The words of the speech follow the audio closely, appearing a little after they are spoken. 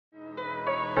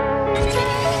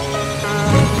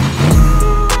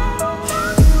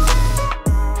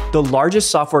The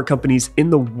largest software companies in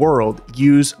the world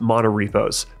use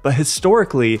monorepos, but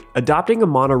historically, adopting a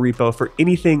monorepo for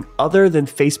anything other than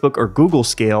Facebook or Google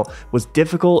scale was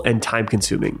difficult and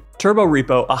time-consuming.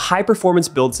 Turborepo, a high-performance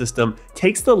build system,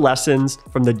 takes the lessons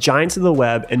from the giants of the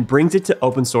web and brings it to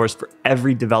open source for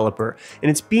every developer, and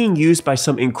it's being used by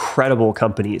some incredible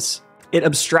companies. It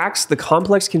abstracts the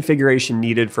complex configuration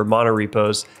needed for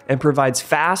monorepos and provides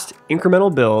fast,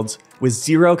 incremental builds with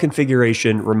zero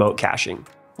configuration remote caching.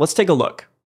 Let's take a look.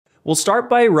 We'll start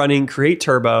by running create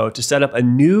turbo to set up a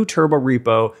new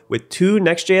Turborepo with 2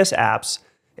 Next.js apps,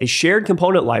 a shared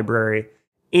component library,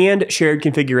 and shared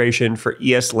configuration for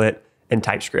ESLint and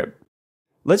TypeScript.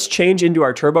 Let's change into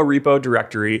our Turborepo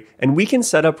directory, and we can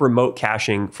set up remote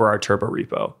caching for our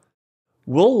Turborepo.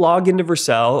 We'll log into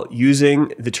Vercel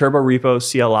using the Turborepo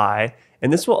CLI,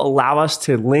 and this will allow us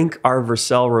to link our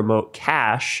Vercel remote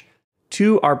cache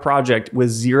to our project with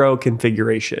zero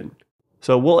configuration.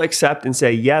 So we'll accept and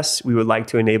say, yes, we would like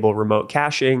to enable remote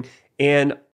caching,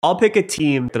 and I'll pick a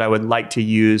team that I would like to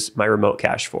use my remote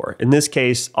cache for. In this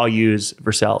case, I'll use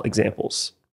Vercel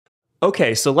examples.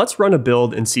 Okay, so let's run a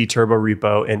build and see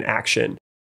Turborepo in action.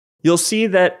 You'll see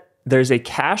that there's a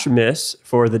cache miss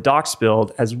for the docs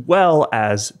build as well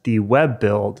as the web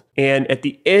build. And at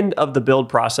the end of the build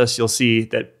process, you'll see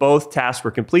that both tasks were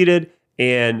completed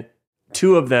and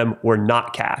 2 of them were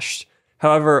not cached.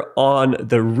 However, on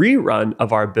the rerun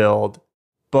of our build,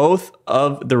 both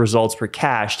of the results were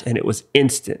cached and it was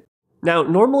instant. Now,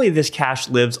 normally this cache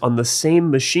lives on the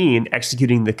same machine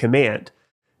executing the command.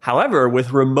 However,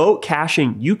 with remote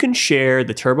caching, you can share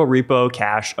the Turborepo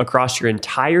cache across your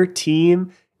entire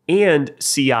team and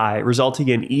CI, resulting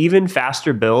in even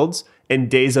faster builds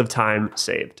and days of time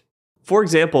saved. For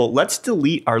example, let's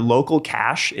delete our local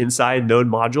cache inside node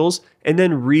modules and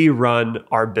then rerun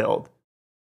our build.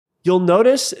 You'll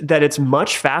notice that it's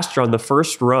much faster on the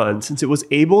first run since it was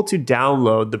able to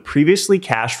download the previously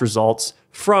cached results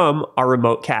from our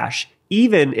remote cache,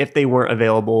 even if they weren't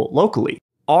available locally.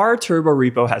 Our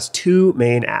Turborepo has 2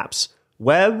 main apps,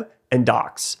 web and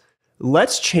docs.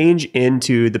 Let's change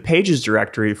into the pages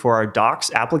directory for our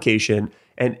docs application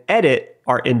and edit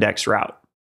our index route.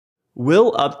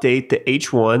 We'll update the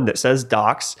H1 that says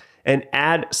docs and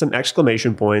add some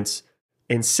exclamation points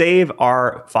and save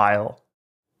our file.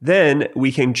 Then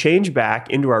we can change back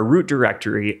into our root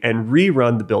directory and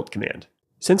rerun the build command.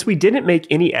 Since we didn't make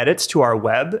any edits to our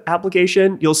web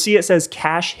application, you'll see it says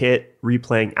cache hit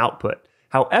replaying output.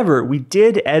 However, we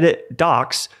did edit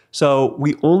docs, so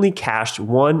we only cached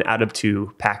 1 out of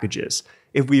 2 packages.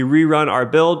 If we rerun our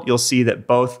build, you'll see that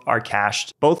both are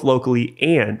cached, both locally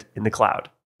and in the cloud.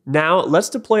 Now let's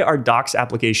deploy our docs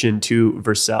application to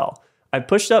Vercel. I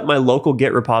pushed up my local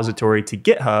Git repository to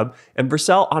GitHub, and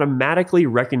Vercel automatically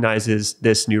recognizes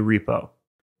this new repo.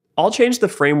 I'll change the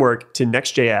framework to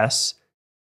Next.js,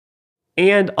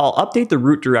 and I'll update the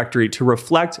root directory to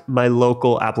reflect my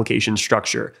local application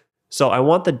structure. So I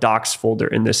want the docs folder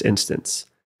in this instance.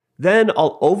 Then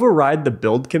I'll override the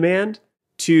build command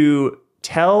to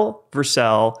tell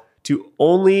Vercel to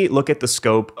only look at the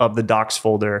scope of the docs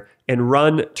folder and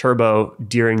run Turbo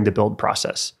during the build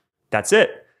process. That's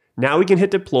it. Now we can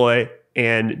hit deploy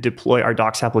and deploy our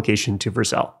docs application to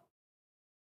Vercel.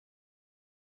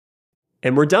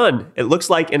 And we're done. It looks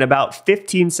like in about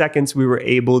 15 seconds, we were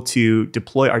able to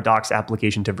deploy our docs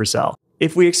application to Vercel.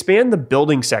 If we expand the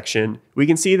building section, we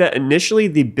can see that initially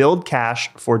the build cache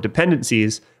for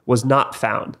dependencies was not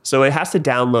found. So it has to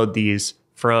download these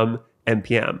from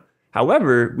npm.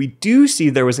 However, we do see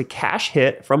there was a cache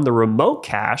hit from the remote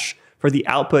cache for the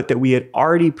output that we had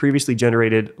already previously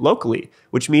generated locally,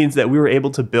 which means that we were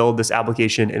able to build this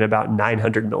application in about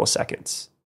 900 milliseconds.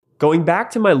 Going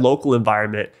back to my local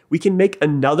environment, we can make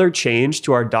another change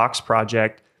to our docs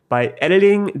project by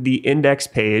editing the index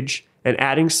page and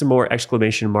adding some more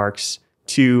exclamation marks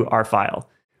to our file.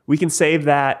 We can save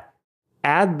that,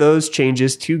 add those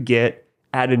changes to Git,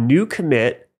 add a new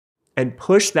commit, and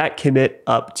push that commit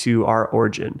up to our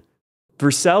origin.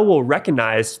 Vercel will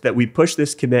recognize that we push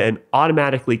this commit and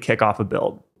automatically kick off a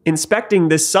build. Inspecting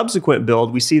this subsequent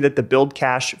build, we see that the build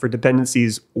cache for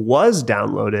dependencies was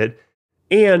downloaded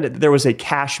and there was a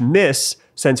cache miss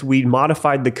since we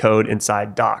modified the code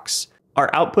inside docs.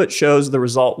 Our output shows the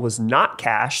result was not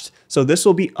cached, so this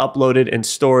will be uploaded and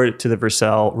stored to the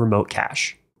Vercel remote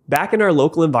cache. Back in our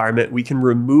local environment, we can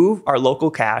remove our local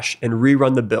cache and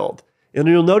rerun the build. And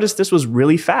you'll notice this was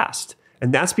really fast.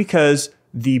 And that's because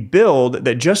the build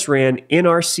that just ran in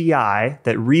our CI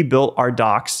that rebuilt our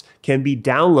docs can be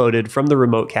downloaded from the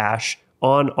remote cache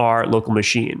on our local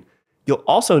machine. You'll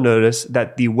also notice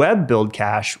that the web build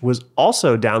cache was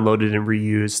also downloaded and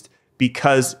reused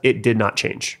because it did not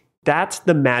change. That's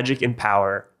the magic and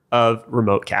power of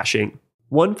remote caching.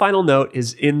 One final note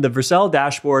is in the Vercel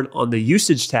dashboard on the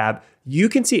usage tab, you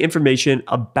can see information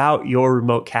about your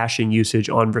remote caching usage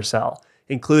on Vercel,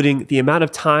 including the amount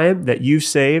of time that you've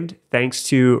saved thanks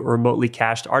to remotely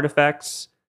cached artifacts,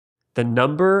 the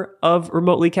number of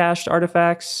remotely cached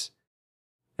artifacts,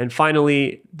 and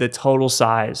finally, the total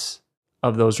size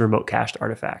of those remote cached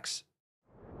artifacts.